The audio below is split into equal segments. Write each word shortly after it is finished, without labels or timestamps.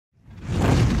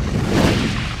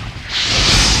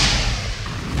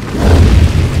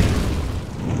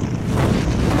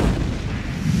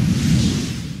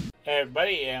Hey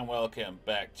everybody, and welcome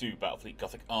back to Battlefleet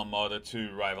Gothic Armada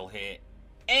 2 Rival here.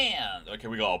 And, okay,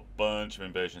 we got a bunch of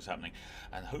invasions happening.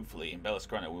 And hopefully in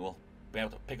Belisarius we will be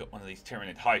able to pick up one of these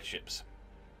Tyranid hide ships.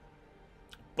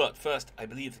 But first, I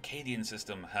believe the Cadian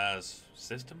sector has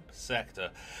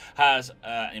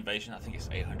invasion. I think it's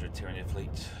 800 Tyranid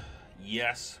fleet.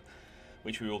 Yes,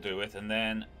 which we will do with. And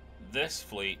then this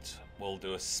fleet will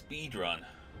do a speed run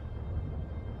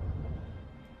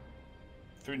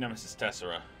through Nemesis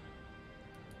Tessera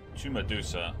to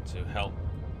Medusa to help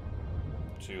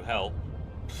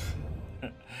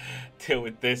deal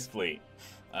with this fleet.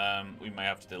 We may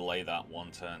have to delay that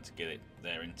one turn to get it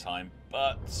there in time,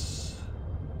 but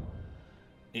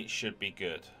it should be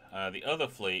good. The other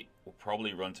fleet will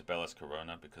probably run to Belis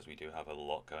Corona because we do have a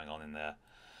lot going on in there.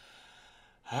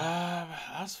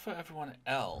 As for everyone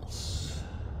else,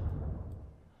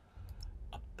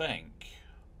 I think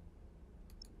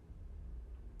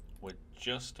we're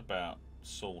just about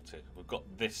sorted. We've got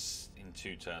this in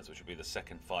 2 turns, which will be the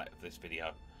second fight of this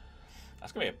video.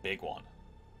 That's going to be a big one.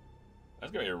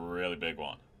 That's going to be a really big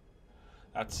one.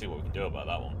 I have to see what we can do about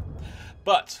that one.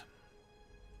 But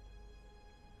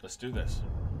let's do this.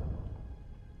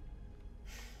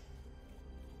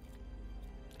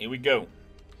 Here we go.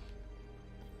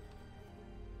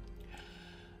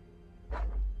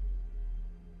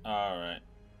 Alright.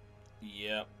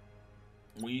 Yep.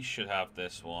 We should have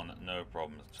this one, no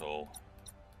problem at all.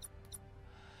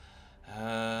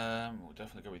 We'll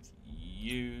definitely go with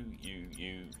you.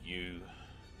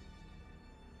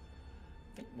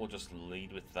 I think we'll just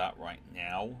lead with that right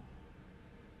now.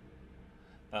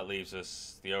 That leaves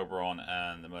us the Oberon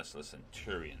and the Merciless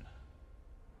Centurion.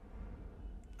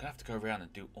 I'm gonna have to go around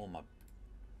and do all my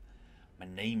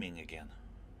naming again.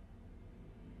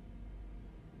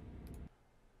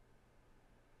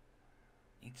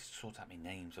 Need to sort out my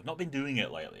names. I've not been doing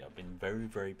it lately. I've been very,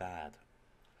 very bad.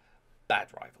 Bad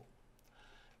rival.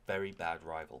 Very bad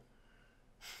rival.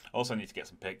 I also need to get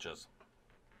some pictures.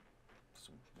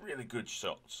 Some really good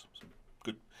shots. Some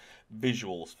good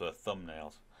visuals for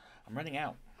thumbnails. I'm running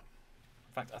out.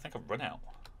 In fact, I think I've run out.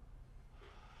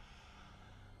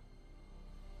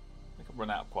 I think I've run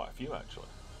out of quite a few, actually.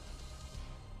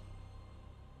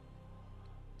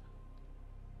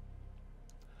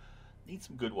 Need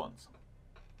some good ones.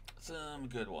 Some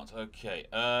good ones. Okay,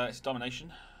 it's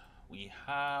domination. We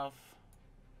have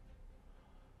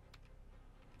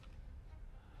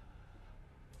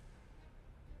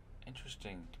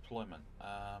interesting deployment.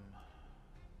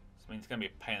 This means it's going to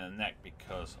be a pain in the neck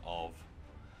because of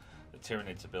the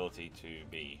Tyranid's ability to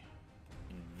be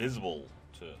invisible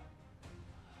to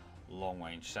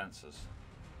long-range sensors.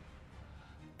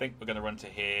 I think we're going to run to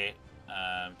here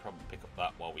and probably pick up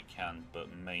that while we can, but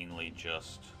mainly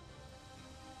just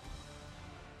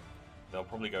they'll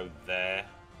probably go there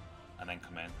and then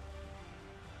come in.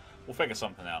 We'll figure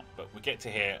something out, but we get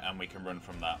to here and we can run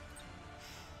from that.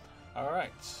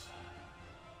 Alright.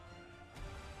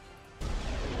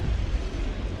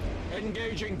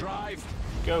 Engaging drive.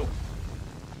 Go.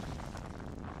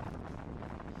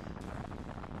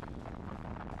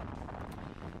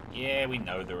 Yeah, we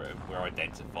know that we're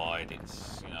identified.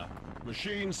 It's, you know.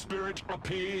 Machine spirit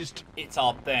appeased. It's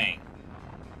our thing.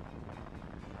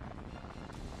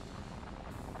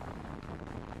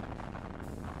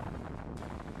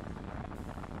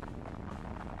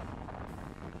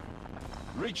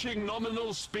 Reaching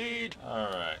nominal speed.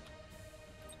 Alright.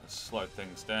 Let's slow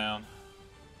things down.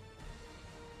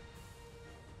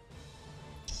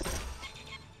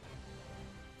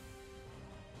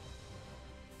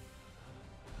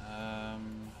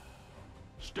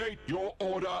 State your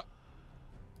order.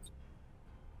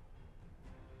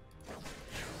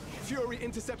 Fury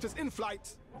interceptors in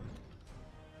flight.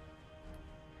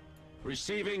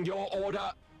 Receiving your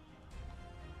order.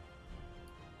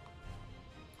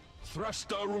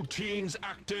 Thruster routines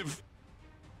active.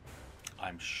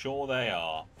 I'm sure they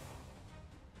are.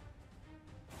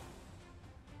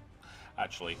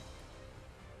 Actually,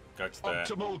 go to there.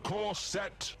 Optimal course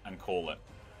set. And call it.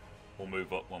 We'll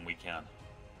move up when we can.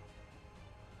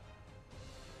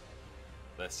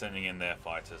 They're sending in their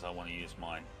fighters. I want to use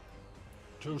mine.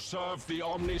 To serve the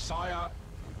Omnisire.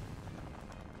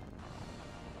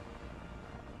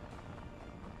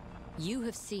 You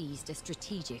have seized a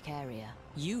strategic area.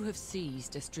 You have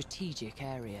seized a strategic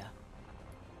area.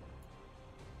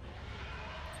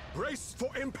 Brace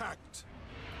for impact.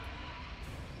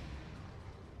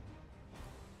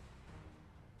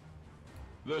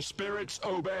 The spirits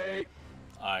obey.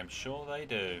 I'm sure they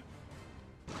do.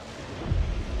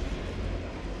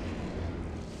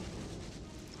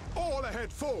 All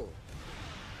ahead full.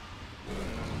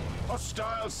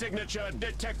 Hostile signature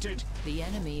detected. The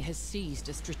enemy has seized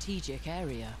a strategic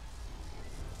area.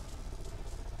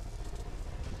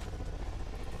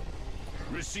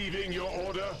 Receiving your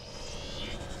order.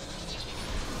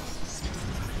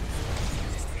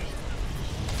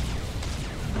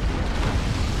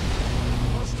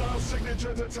 Hostile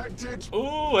signature detected.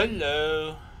 Oh,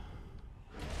 hello.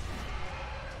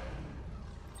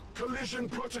 Collision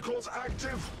protocols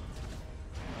active.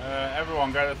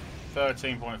 Everyone go to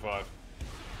 13.5.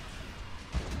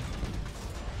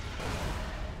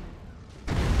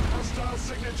 Hostile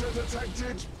signature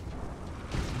detected.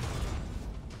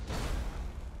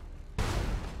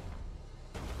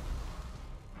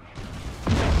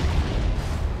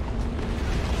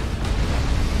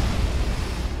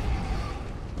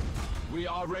 We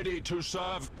are ready to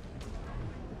serve.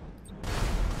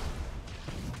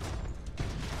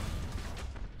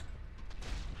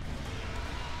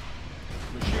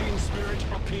 Machine spirit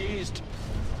appeased.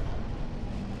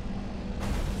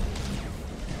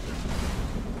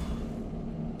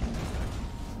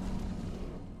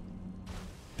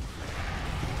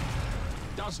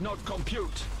 Does not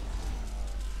compute.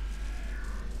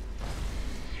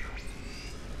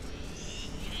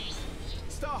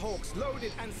 Starhawks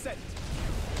loaded and set.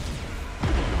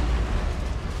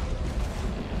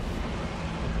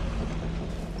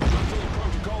 Battle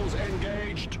protocols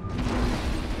engaged.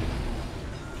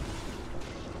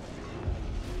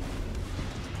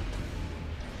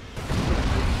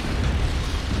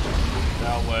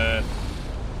 Dealt with.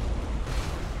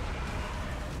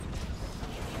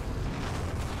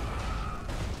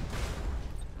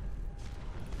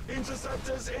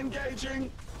 Interceptors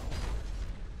engaging.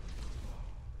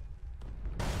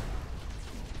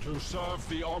 To serve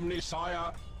the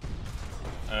Omnisire.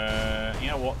 You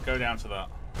know what? Go down to that.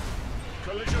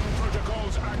 Collision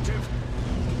protocols active.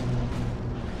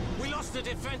 We lost the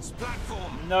defense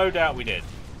platform. No doubt we did.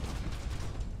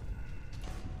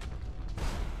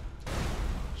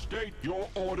 State your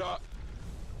order.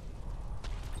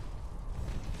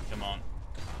 Come on.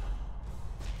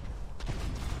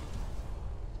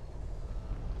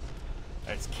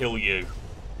 Let's kill you.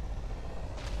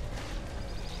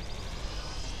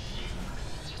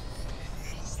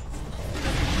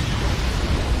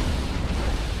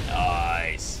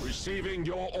 Nice. Receiving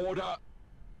your order.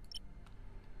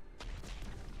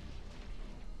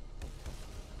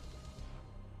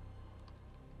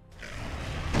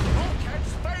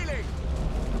 Rockets failing.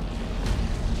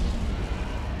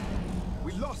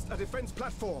 We lost a defense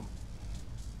platform.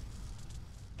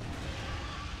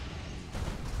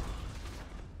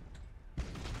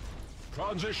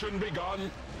 Transition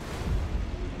begun.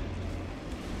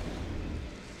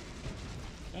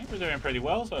 I think we're doing pretty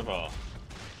well so far.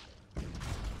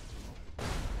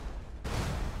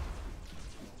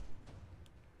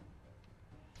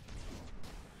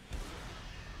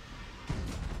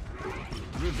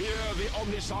 Revere the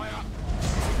Omnisire.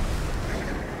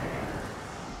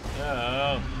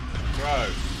 Oh, bro.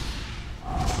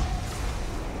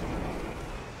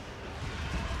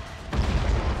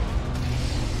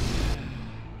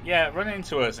 Yeah, run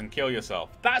into us and kill yourself.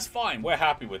 That's fine. We're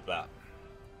happy with that.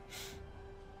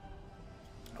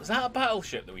 Was that a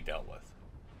battleship that we dealt with?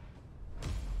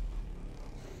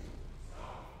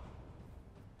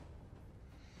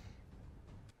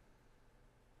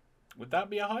 Would that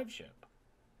be a hive ship?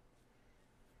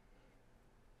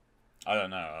 I don't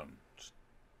know. I'm just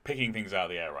picking things out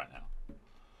of the air right now.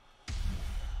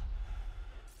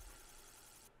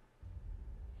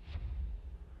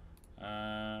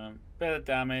 Bit of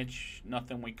damage,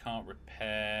 nothing we can't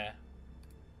repair.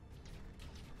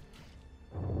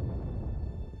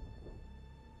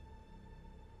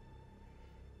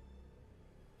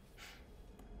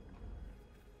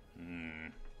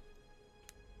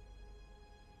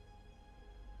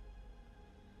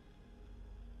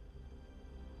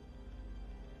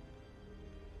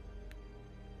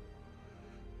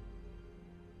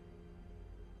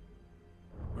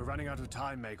 We're running out of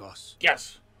time, Magos.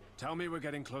 Yes. Tell me we're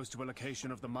getting close to a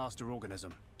location of the master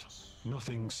organism.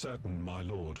 Nothing certain, my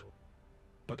lord.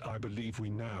 But I believe we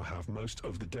now have most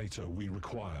of the data we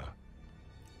require.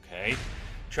 Okay.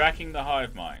 Tracking the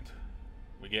hive mind.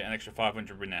 We get an extra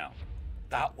 500 renown.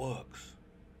 That works.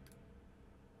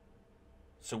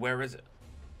 So where is it?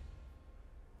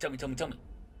 Tell me, tell me, tell me.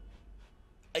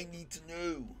 I need to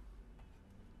know.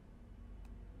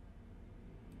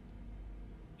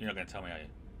 You're not going to tell me, are you?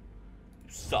 You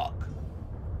suck.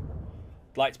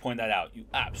 I'd like to point that out. You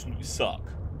absolutely suck.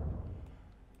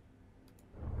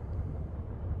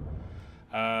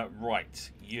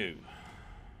 Right. You.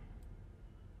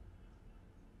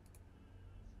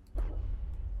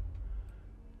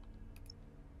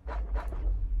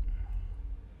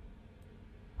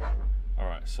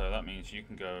 Alright, so that means you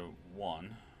can go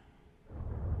 1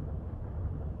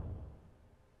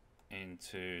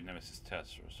 into Nemesis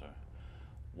Tessera. So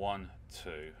 1,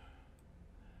 2,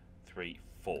 3,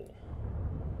 4.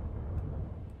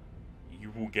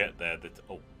 You will get there.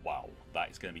 Oh wow,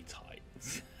 that is going to be tight.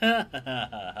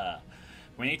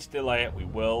 We need to delay it, we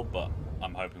will, but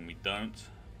I'm hoping we don't.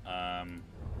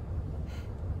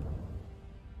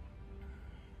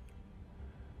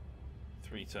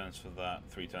 3 turns for that,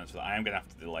 3 turns for that. I am going to have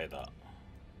to delay that.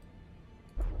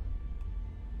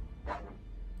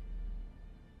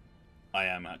 I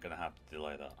am going to have to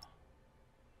delay that.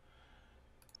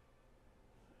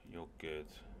 You're good.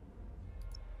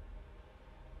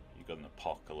 You got an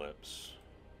apocalypse.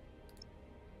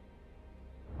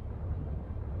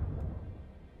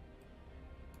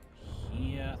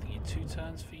 Yeah, I think you 2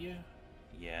 turns for you.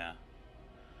 Yeah.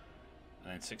 And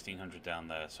then 1600 down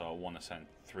there, so I want to send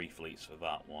 3 fleets for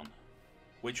that one.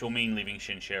 Which will mean leaving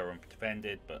Shinshira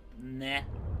undefended, but nah.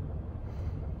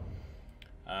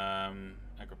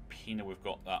 Agrippina, we've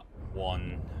got that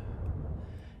one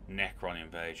Necron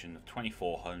invasion of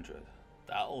 2400.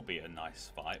 That'll be a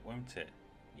nice fight, won't it?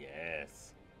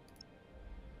 Yes.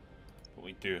 But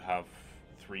we do have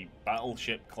 3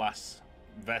 battleship class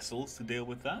vessels to deal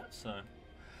with that, so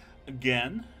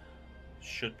again,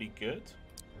 should be good.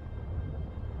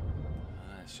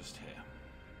 It's just here.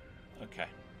 Okay.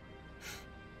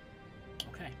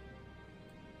 Okay.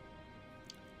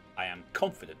 I am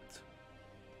confident.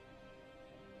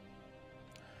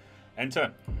 End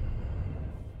turn.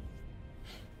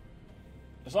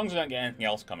 As long as I don't get anything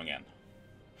else coming in.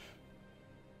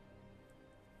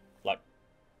 Like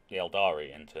the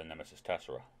Eldari into Nemesis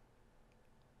Tessera.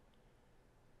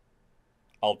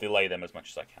 I'll delay them as much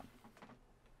as I can.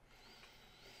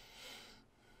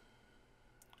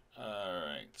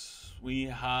 Alright, we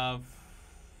have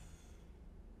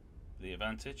the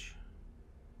advantage.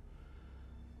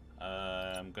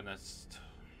 I'm gonna...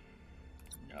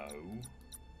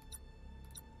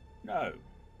 No.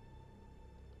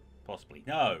 Possibly.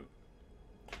 No.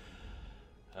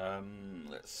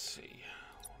 Let's see.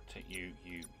 I'll take you.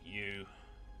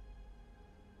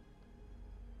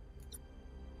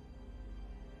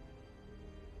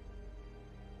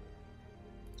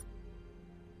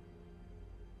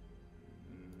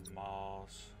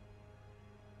 Mars.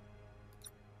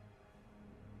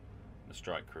 The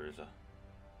strike cruiser.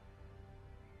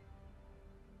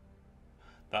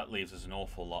 That leaves us an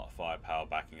awful lot of firepower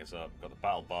backing us up. We've got the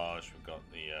battle barge, we've got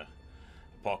the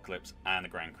apocalypse, and the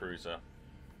grand cruiser.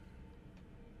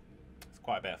 It's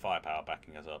quite a bit of firepower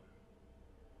backing us up.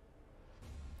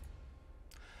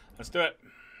 Let's do it.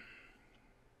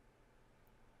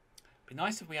 Be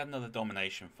nice if we had another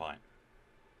domination fight.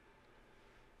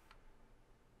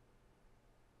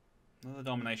 Another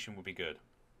domination would be good.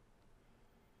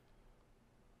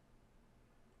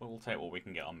 But we'll take what we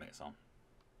can get our mitts on.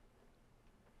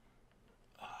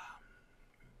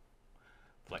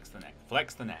 Flex the neck.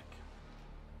 Flex the neck.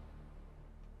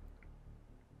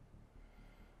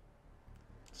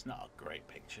 It's not a great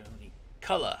picture. The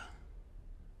colour.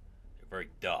 You're very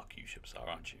dark, you ships are,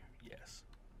 aren't you? Yes.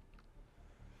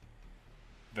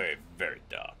 Very, very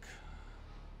dark.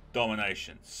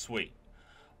 Domination. Sweet.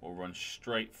 We'll run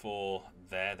straight for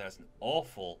there. There's an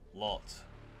awful lot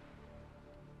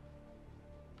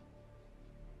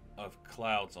of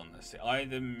clouds on this. It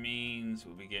either means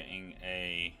we'll be getting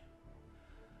a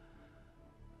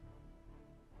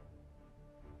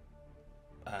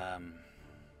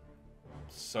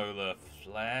solar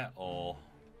flare or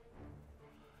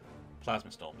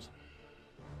plasma storms.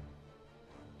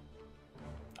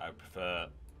 I would prefer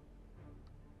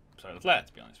solar flare,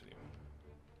 to be honest with you.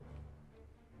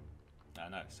 I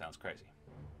know, it sounds crazy,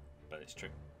 but it's true.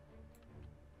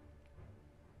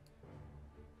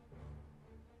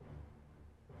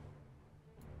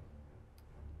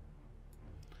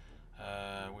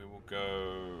 We will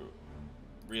go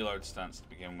reload stance to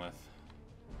begin with.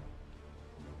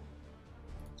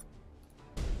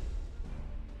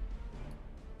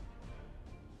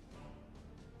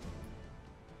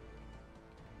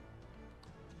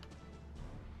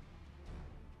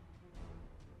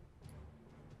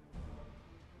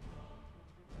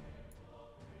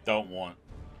 Don't want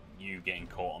you getting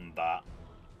caught on that.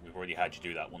 We've already had you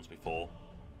do that once before.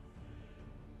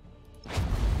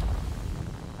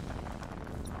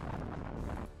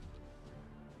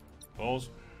 Pause.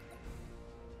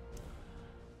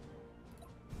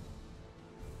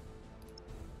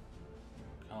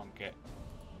 Can't get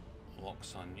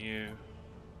locks on you.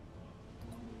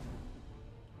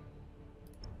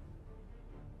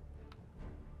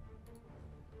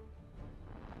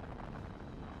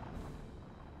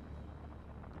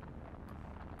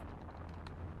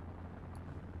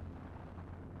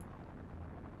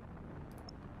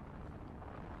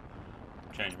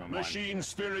 changed my mind. Machine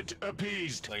spirit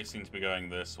appeased. They seem to be going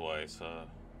this way, so...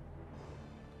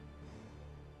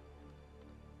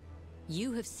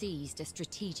 You have seized a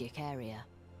strategic area.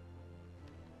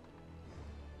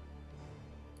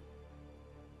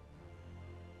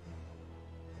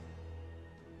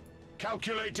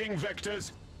 Calculating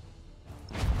vectors.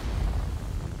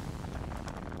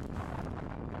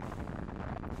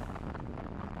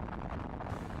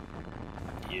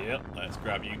 Yep, let's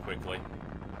grab you quickly.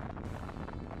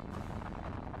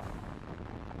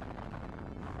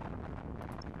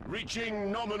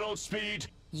 Reaching nominal speed.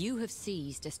 You have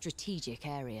seized a strategic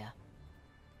area.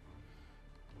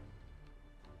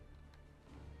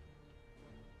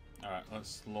 Alright,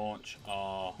 let's launch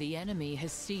our... The enemy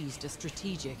has seized a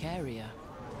strategic area.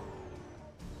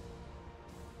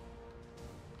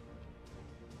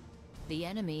 The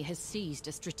enemy has seized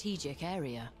a strategic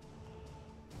area.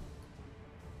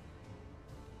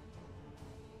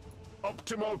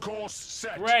 Optimal course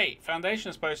set. Great! Foundation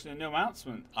is posting a new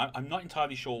announcement. I'm not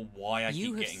entirely sure why I keep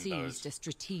getting those. You have seized a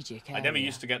strategic area. I never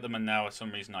used to get them, and now for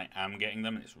some reason I am getting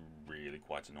them, and it's really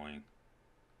quite annoying.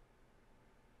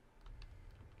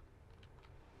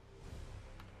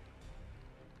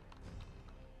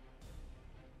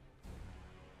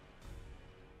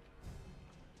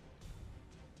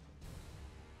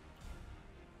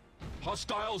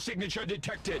 Hostile signature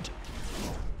detected.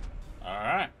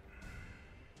 Alright.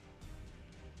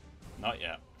 Not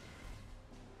yet.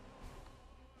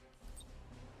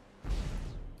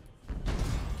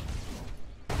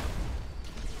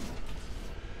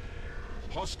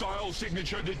 Hostile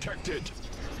signature detected.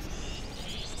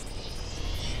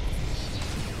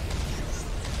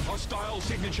 Hostile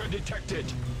signature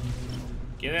detected.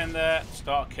 Get in there,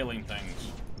 start killing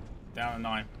things. Down to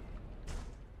 9.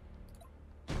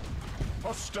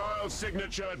 Hostile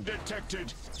signature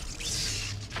detected.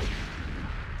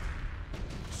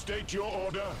 State your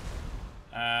order.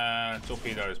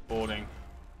 Torpedoes boarding.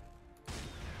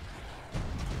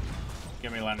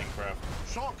 Give me landing craft.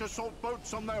 Shark assault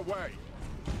boats on their way.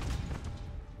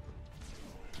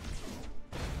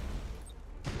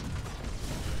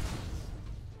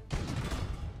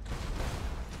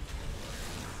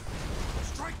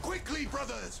 Strike quickly,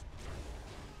 brothers!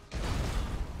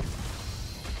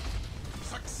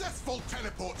 Successful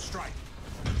teleport strike!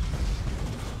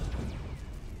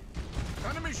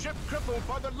 Enemy ship crippled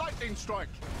by the lightning strike.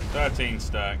 13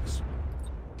 stacks.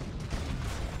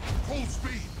 Full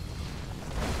speed!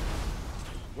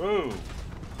 Woo!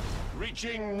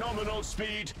 Reaching nominal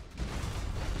speed.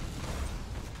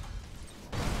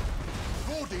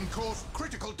 Boarding caused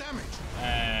critical damage.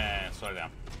 And slow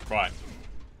down. Right.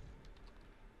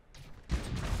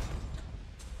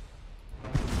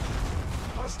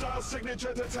 Hostile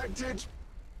signature detected.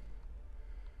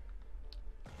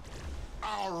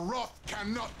 Our wrath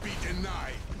cannot be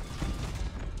denied.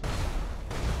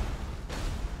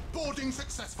 Boarding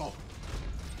successful.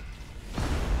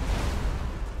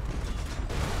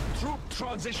 Troop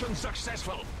transition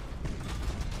successful.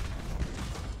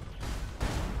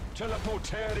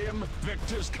 Teleportarium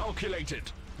vectors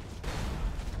calculated.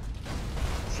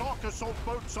 Shark assault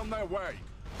boats on their way.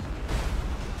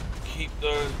 Keep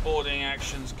those boarding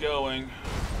actions going.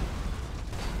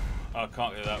 Oh, I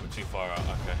can't do that, we're too far out.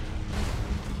 Okay.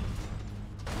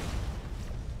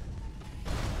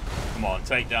 Come on,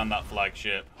 take down that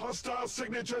flagship. Hostile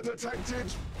signature detected.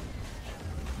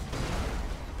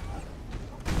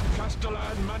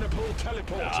 Castellan maniple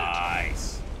teleported.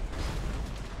 Nice.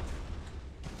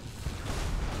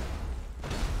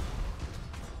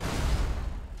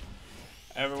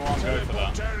 Everyone go for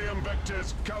that. Teleportarium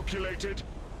vectors calculated.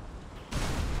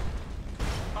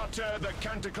 Utter the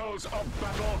canticles of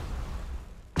battle.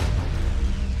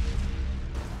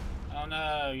 Oh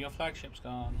no, your flagship's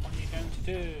gone. What are you going to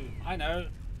do? I know.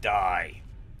 Die.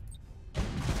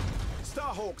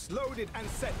 Starhawks loaded and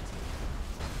set.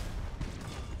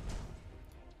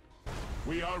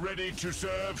 We are ready to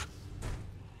serve.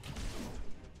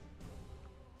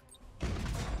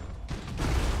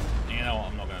 You know what?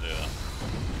 I'm not going to do that.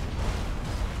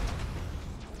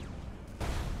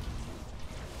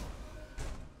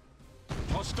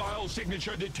 Hostile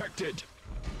signature detected.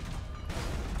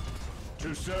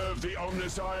 To serve the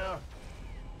Omnisire.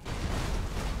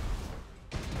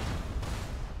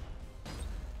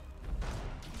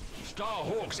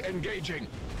 Starhawks engaging.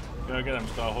 Go get them,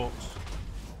 Starhawks.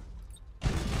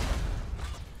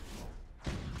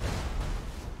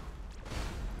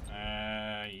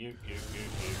 You.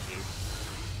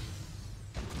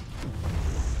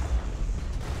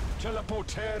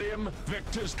 Teleportarium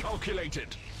vectors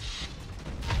calculated.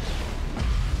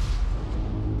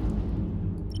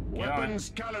 Weapon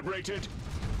Weapons calibrated.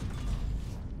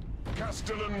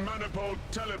 Castellan manifold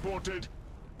teleported.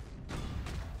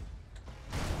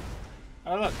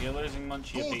 Oh look, you're losing much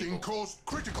of your Boarding people. caused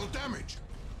critical damage.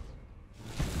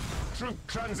 Troop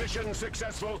transition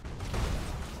successful.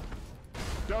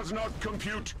 Does not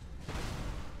compute.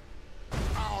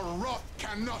 Our wrath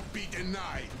cannot be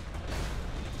denied.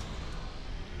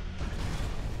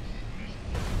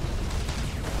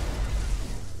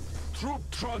 Troop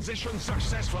transition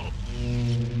successful.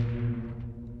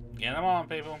 Get them on,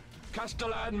 people.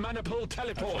 Castellan manifold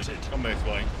teleported. Come this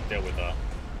way. Deal with that.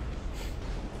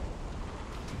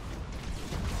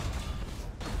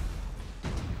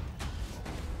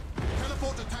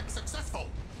 Teleport attack successful.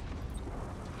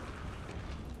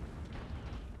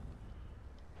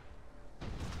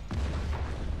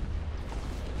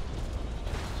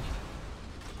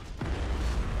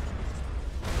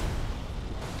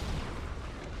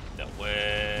 Dealt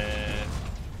with.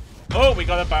 Oh, we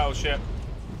got a battleship.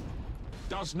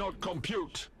 Does not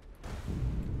compute.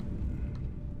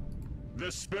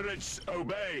 The spirits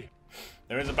obey.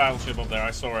 There is a battleship up there.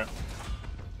 I saw it.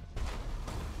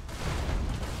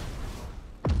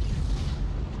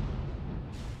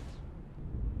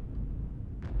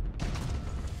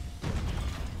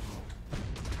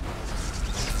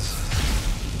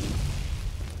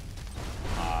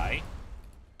 Hi.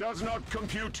 Does not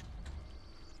compute.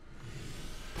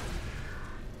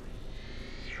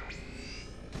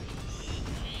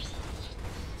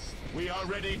 We are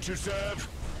ready to serve.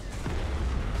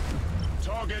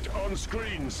 Target on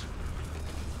screens.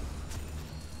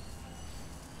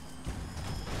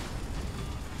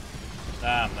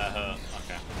 Damn, that hurt.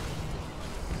 Okay.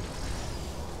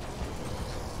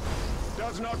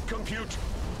 Does not compute.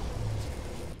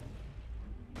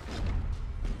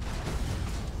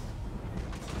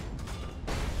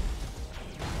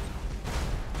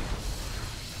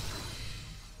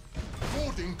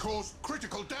 Boarding caused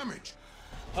critical damage.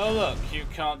 Oh look, you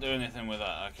can't do anything with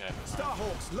that. Okay.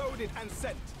 Starhawks loaded and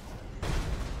sent.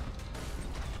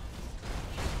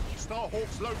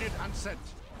 Starhawks loaded and sent.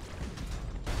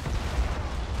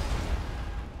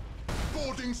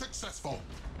 Boarding successful.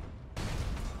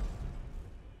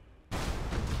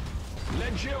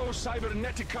 Legio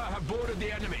Cybernetica have boarded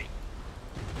the enemy.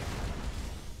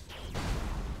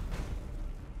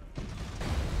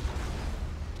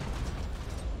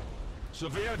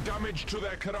 Severe damage to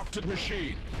their corrupted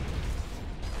machine.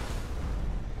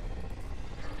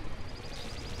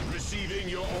 Receiving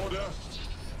your order.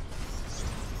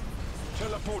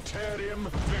 Teleportarium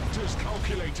vectors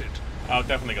calculated. Oh,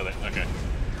 definitely got it. Okay.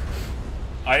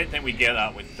 I didn't think we'd get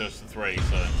that with just the three,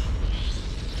 so.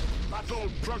 Battle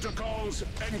protocols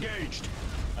engaged.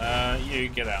 You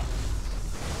get out.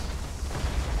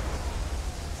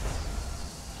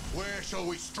 Where shall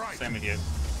we strike? Same with you.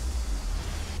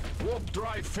 Warp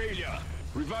drive failure.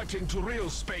 Reverting to real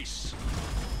space.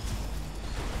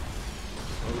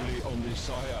 Holy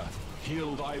Omnisire,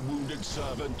 heal thy wounded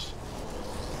servant.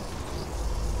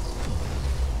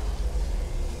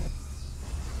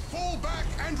 Fall back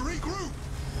and regroup.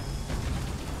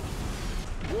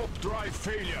 Warp drive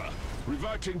failure.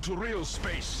 Reverting to real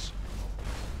space.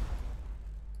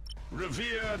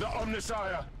 Revere the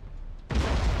Omnisire.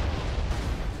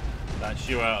 That's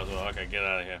you out as well. Okay, get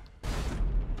out of here.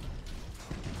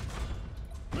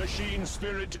 Machine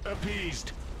spirit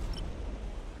appeased.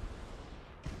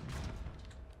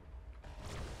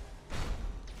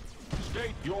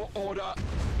 State your order.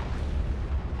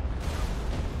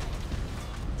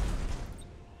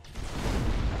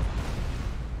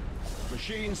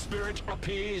 Machine spirit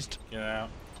appeased. Get out.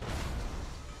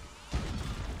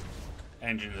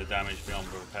 Engines are damaged beyond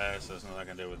repair, so there's nothing I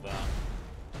can do with that.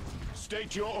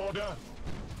 State your order.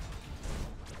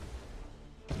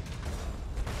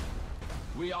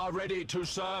 We are ready to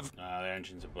serve. Ah, the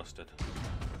engines are busted.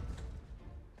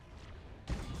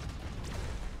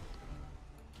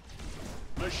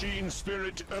 Machine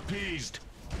spirit appeased.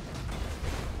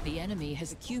 The enemy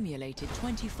has accumulated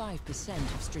 25%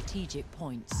 of strategic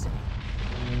points.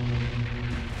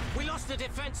 We lost the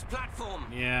defense platform.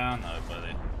 Yeah, I know,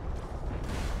 buddy.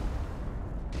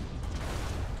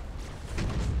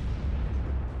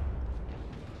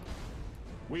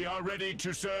 We are ready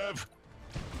to serve.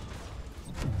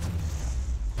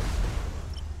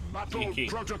 Battle Kiki.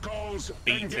 protocols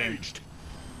Beat engaged. him.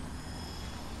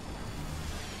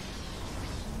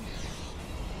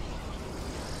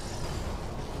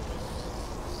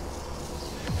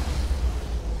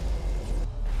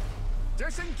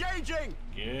 Disengaging!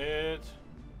 Good.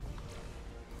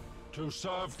 To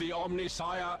serve the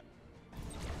Omnisire.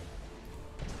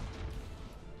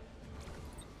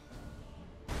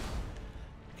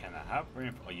 Can I have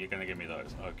reinforcements. Oh, you're going to give me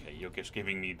those. Okay, you're just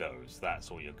giving me those. That's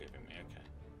all you're giving me. Okay.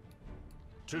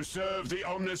 To serve the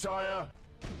Omnissiah.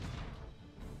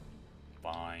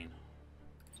 Fine.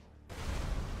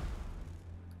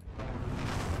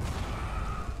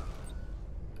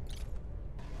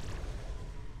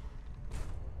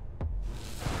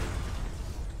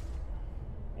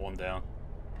 One down.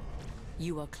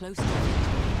 You are close to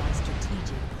victory by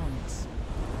strategic points.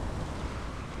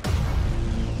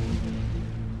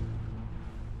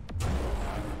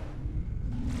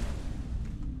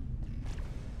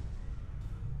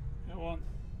 Come on.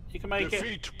 You can make it.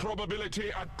 Defeat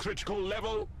probability at critical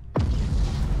level.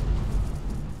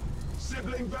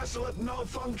 Sibling vessel at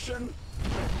malfunction.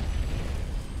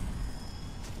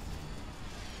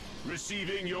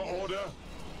 Receiving your order.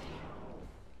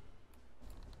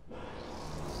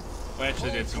 We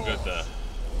actually did some good there.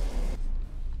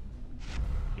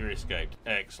 You escaped.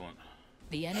 Excellent.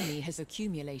 The enemy has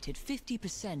accumulated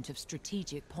 50% of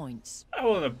strategic points. That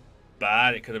wasn't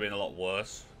bad. It could have been a lot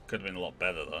worse. Could have been a lot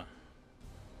better though.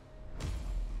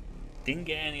 Didn't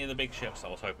get any of the big ships I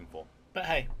was hoping for. But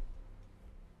hey,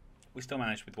 we still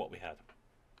managed with what we had.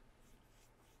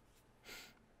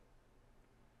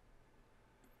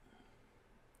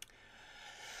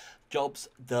 Job's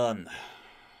done.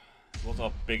 What's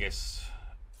our biggest?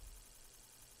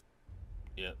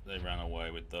 Yeah, they ran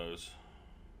away with those.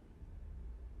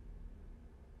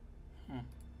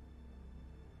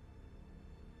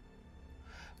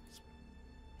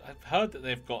 I've heard that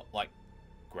they've got like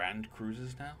grand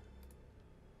cruisers now,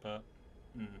 but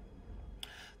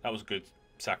that was a good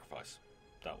sacrifice.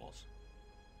 That was.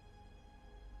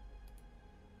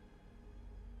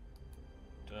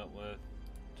 Dealt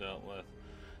with.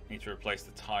 Need to replace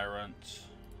the tyrant.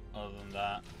 Other than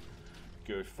that,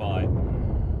 good fight.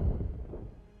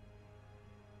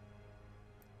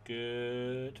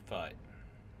 Good fight.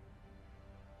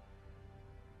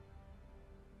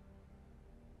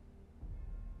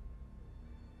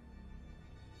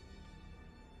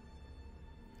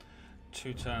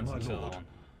 Two turns My until lord, one.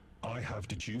 I have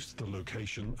deduced the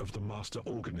location of the master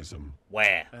organism.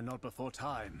 Where? And not before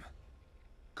time.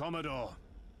 Commodore,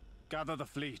 gather the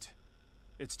fleet.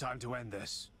 It's time to end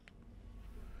this.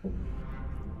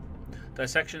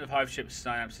 Dissection of hive ship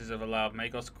synapses have allowed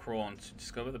Magos Krawn to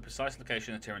discover the precise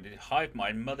location of the Tyranid hive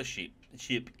mind mother sheep,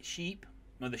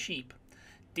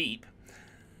 deep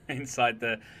inside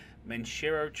the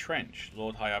Menshiro Trench.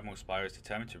 Lord High Admiral Spire is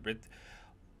determined to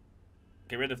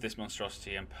get rid of this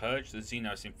monstrosity and purge the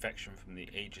Xenos infection from the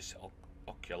Aegis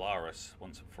Ocularis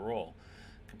once and for all.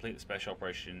 Complete the special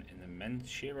operation in the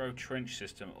Menshiro Trench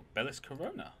system of Belis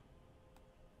Corona.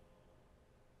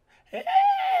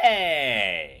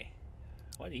 Hey!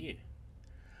 What are you?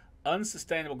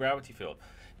 Unsustainable gravity field.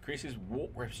 Increases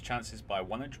warp risk chances by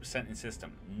 100% in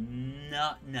system.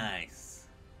 Not nice.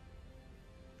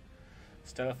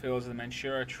 Stellar fields of the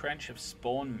Menshiro Trench have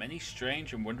spawned many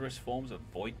strange and wondrous forms of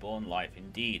void-born life.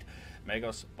 Indeed,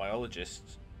 Magos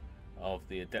biologists of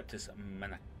the Adeptus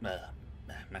Machina,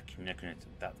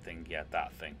 that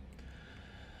thing,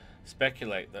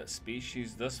 speculate that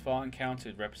species thus far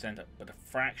encountered represent but a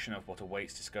fraction of what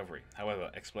awaits discovery.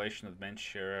 However, exploration of the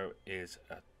Menshiro is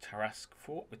a task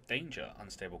fraught with danger.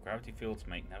 Unstable gravity fields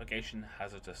make navigation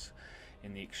hazardous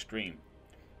in the extreme.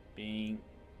 Being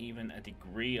even a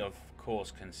degree of course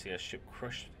can see a ship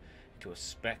crushed into a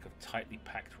speck of tightly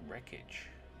packed wreckage.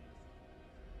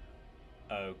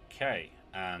 Okay,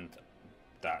 and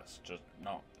that's just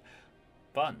not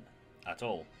fun at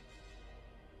all.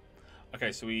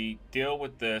 Okay, so we deal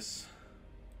with this,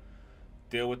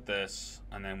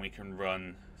 and then we can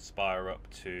run Spire up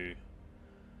to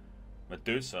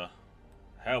Medusa.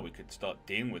 Hell, we could start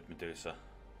dealing with Medusa.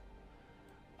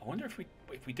 I wonder if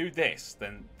we do this,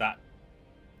 then that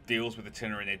deals with the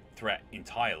Tyranid threat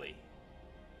entirely.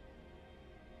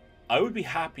 I would be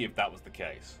happy if that was the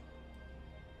case.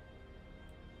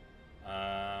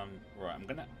 Right, I'm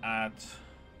gonna add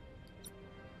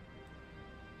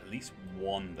at least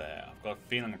one there. I've got a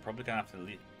feeling I'm probably gonna have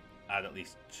to add at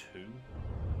least two.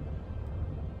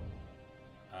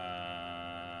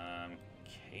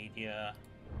 Cadia.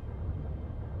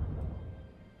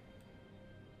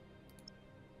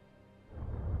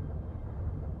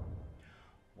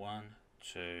 One,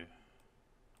 two,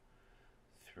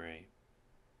 three,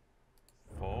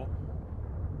 four.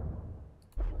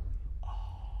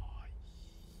 Oh,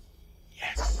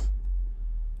 yes!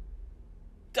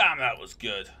 Damn, that was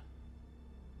good.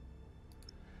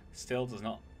 Still does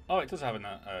not. Oh, it does have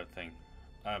a thing,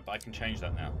 but I can change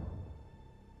that now.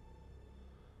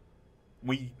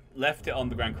 We left it on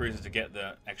the Grand Cruiser to get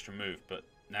the extra move, but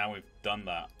now we've done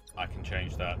that, I can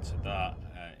change that to that.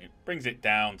 It brings it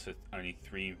down to only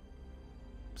 3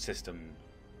 system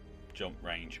jump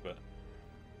range, but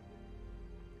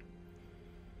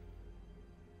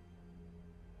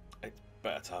it's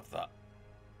better to have that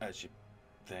as your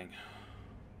thing.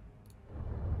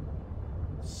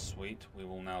 Sweet, we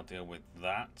will now deal with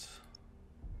that.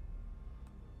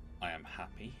 I am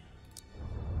happy.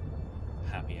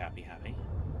 Happy, happy, happy.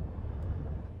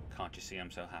 Can't you see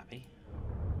I'm so happy?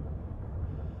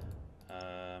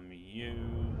 You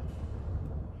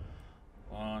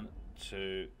 1,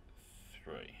 2,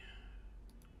 3.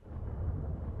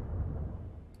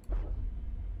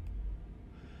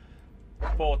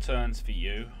 Four turns for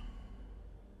you.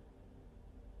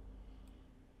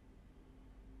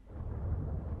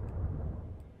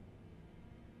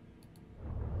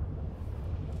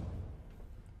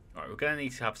 Alright, we're going to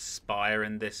need to have Spire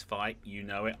in this fight. You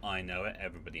know it, I know it,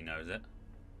 everybody knows it.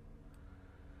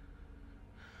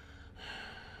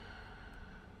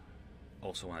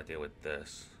 Also want to deal with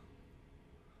this.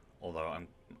 Although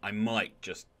I might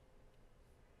just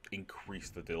increase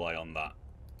the delay on that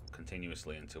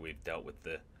continuously until we've dealt with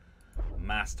the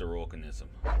master organism.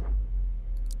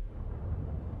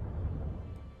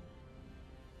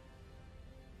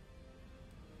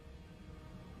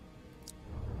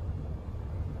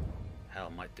 Hell,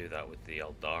 I might do that with the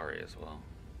Eldari as well.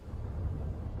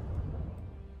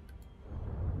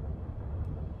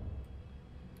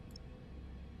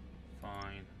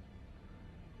 Fine.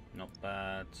 Not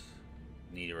bad.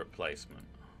 Need a replacement.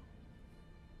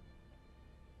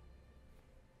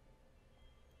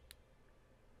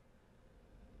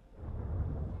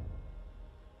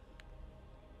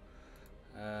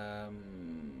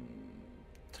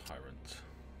 Tyrant.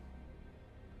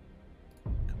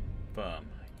 Confirm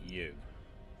you.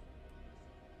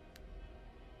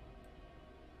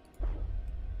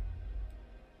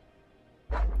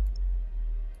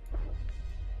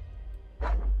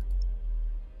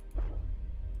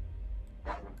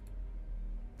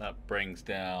 That brings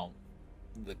down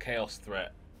the chaos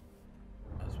threat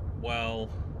as well.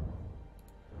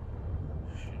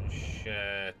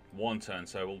 Share 1 turn,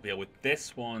 so we'll deal with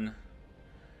this one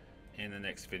in the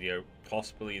next video,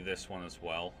 possibly this one as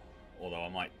well, although I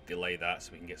might delay that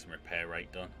so we can get some repair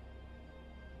rate done.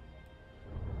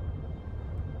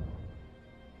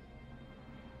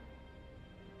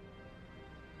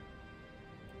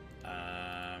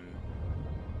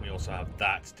 We also have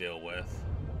that to deal with.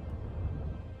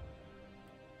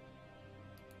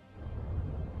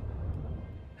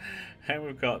 And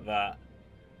we've got that,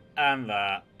 and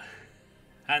that,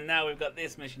 and now we've got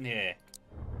this mission here.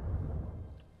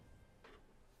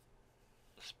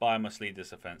 Spy must lead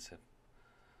this offensive.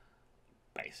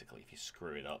 Basically, if you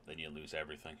screw it up, then you lose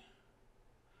everything.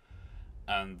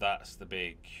 And that's the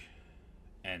big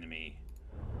enemy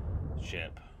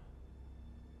ship.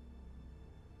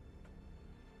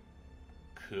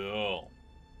 Cool.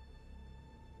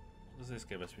 What does this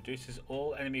give us? Reduces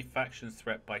all enemy factions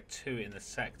threat by 2 in the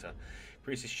sector.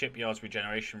 Increases shipyards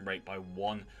regeneration rate by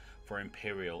 1 for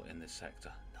Imperial in this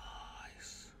sector.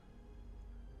 Nice.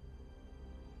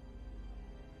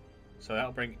 So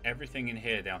that'll bring everything in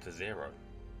here down to 0.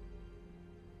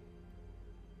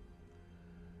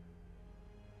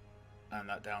 And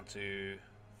that down to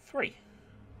 3.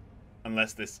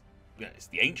 Unless this, yeah, it's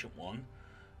the ancient one.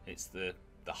 It's the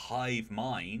hive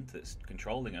mind that's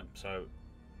controlling them. So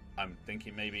I'm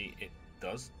thinking maybe it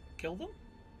does kill them?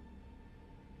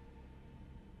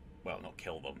 Well, not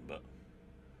kill them, but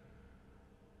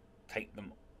take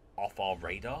them off our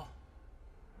radar?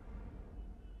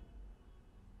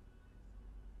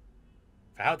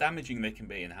 For how damaging they can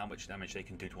be and how much damage they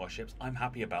can do to our ships, I'm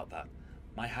happy about that.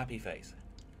 My happy face.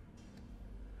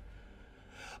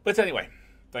 But anyway,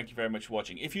 thank you very much for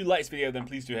watching. If you liked this video, then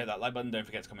please do hit that like button. Don't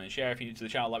forget to comment and share. If you're new to the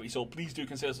channel like we saw, please do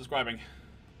consider subscribing.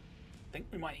 I think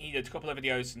we might need a couple of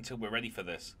videos until we're ready for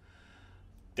this.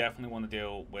 Definitely want to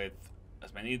deal with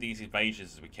as many of these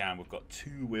invasions as we can. We've got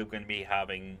 2 we're going to be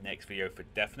having next video for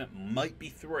definite. Might be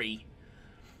 3.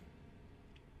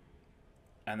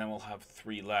 And then we'll have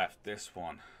 3 left. This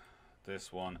one,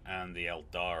 and the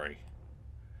Eldari.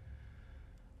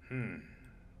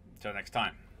 Until next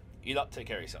time. You lot take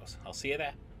care of yourselves. I'll see you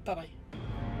there. Bye-bye.